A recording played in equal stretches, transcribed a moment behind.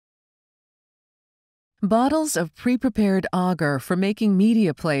Bottles of pre-prepared agar for making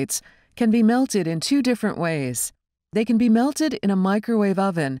media plates can be melted in two different ways. They can be melted in a microwave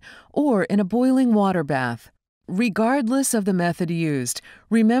oven or in a boiling water bath. Regardless of the method used,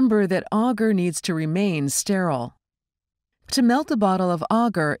 remember that agar needs to remain sterile. To melt a bottle of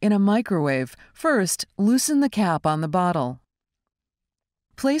agar in a microwave, first loosen the cap on the bottle.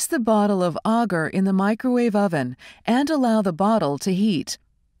 Place the bottle of agar in the microwave oven and allow the bottle to heat.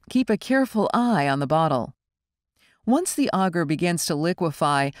 Keep a careful eye on the bottle. Once the agar begins to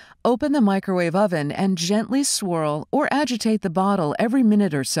liquefy, open the microwave oven and gently swirl or agitate the bottle every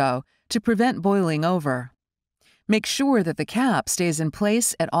minute or so to prevent boiling over. Make sure that the cap stays in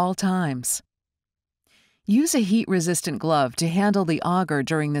place at all times. Use a heat-resistant glove to handle the agar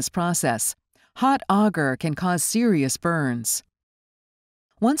during this process. Hot agar can cause serious burns.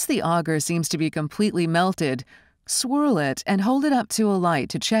 Once the agar seems to be completely melted, swirl it and hold it up to a light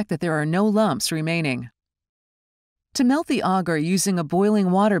to check that there are no lumps remaining. To melt the agar using a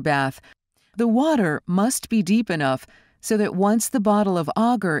boiling water bath, the water must be deep enough so that once the bottle of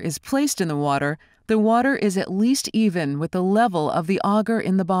agar is placed in the water is at least even with the level of the agar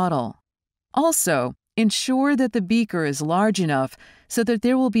in the bottle. Also, ensure that the beaker is large enough so that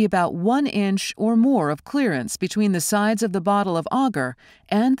there will be about 1 inch or more of clearance between the sides of the bottle of agar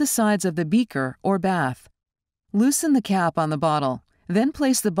and the sides of the beaker or bath. Loosen the cap on the bottle, then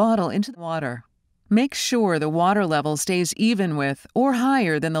place the bottle into the water. Make sure the water level stays even with or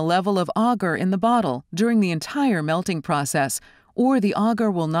higher than the level of agar in the bottle during the entire melting process, or the agar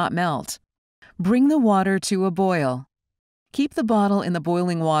will not melt. Bring the water to a boil. Keep the bottle in the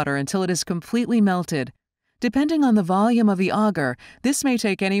boiling water until it is completely melted. Depending on the volume of the agar, this may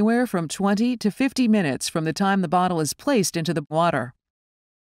take anywhere from 20 to 50 minutes from the time the bottle is placed into the water.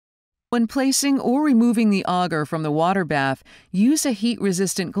 When placing or removing the agar from the water bath, use a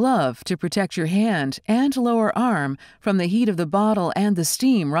heat-resistant glove to protect your hand and lower arm from the heat of the bottle and the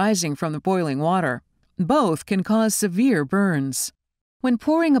steam rising from the boiling water. Both can cause severe burns. When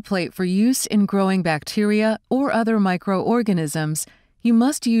pouring a plate for use in growing bacteria or other microorganisms, you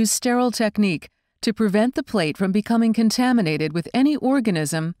must use sterile technique to prevent the plate from becoming contaminated with any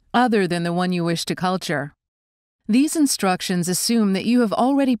organism other than the one you wish to culture. These instructions assume that you have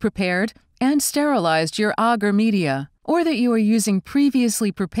already prepared and sterilized your agar media, or that you are using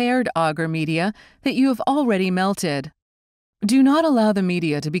previously prepared agar media that you have already melted. Do not allow the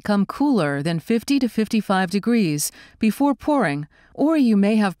media to become cooler than 50 to 55 degrees before pouring, or you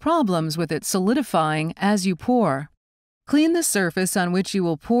may have problems with it solidifying as you pour. Clean the surface on which you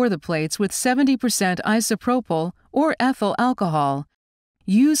will pour the plates with 70% isopropyl or ethyl alcohol.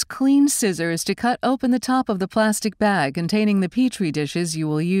 Use clean scissors to cut open the top of the plastic bag containing the petri dishes you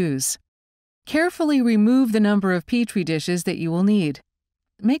will use. Carefully remove the number of petri dishes that you will need.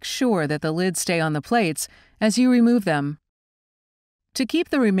 Make sure that the lids stay on the plates as you remove them. To keep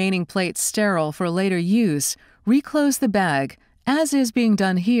the remaining plates sterile for later use, reclose the bag, as is being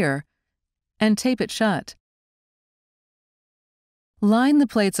done here, and tape it shut. Line the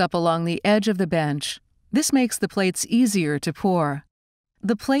plates up along the edge of the bench. This makes the plates easier to pour.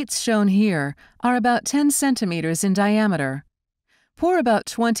 The plates shown here are about 10 centimeters in diameter. Pour about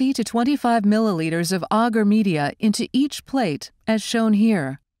 20 to 25 milliliters of agar media into each plate, as shown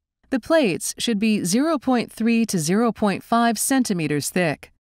here. The plates should be 0.3 to 0.5 centimeters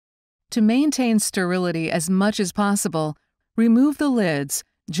thick. To maintain sterility as much as possible, remove the lids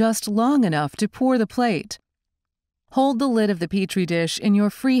just long enough to pour the plate. Hold the lid of the petri dish in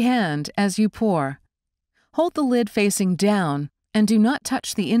your free hand as you pour. Hold the lid facing down and do not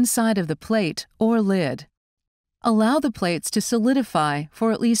touch the inside of the plate or lid. Allow the plates to solidify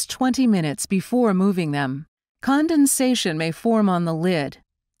for at least 20 minutes before moving them. Condensation may form on the lid.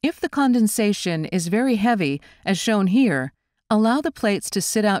 If the condensation is very heavy, as shown here, allow the plates to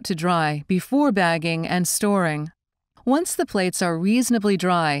sit out to dry before bagging and storing. Once the plates are reasonably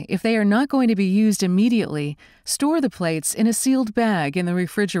dry, if they are not going to be used immediately, store the plates in a sealed bag in the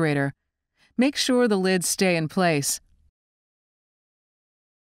refrigerator. Make sure the lids stay in place.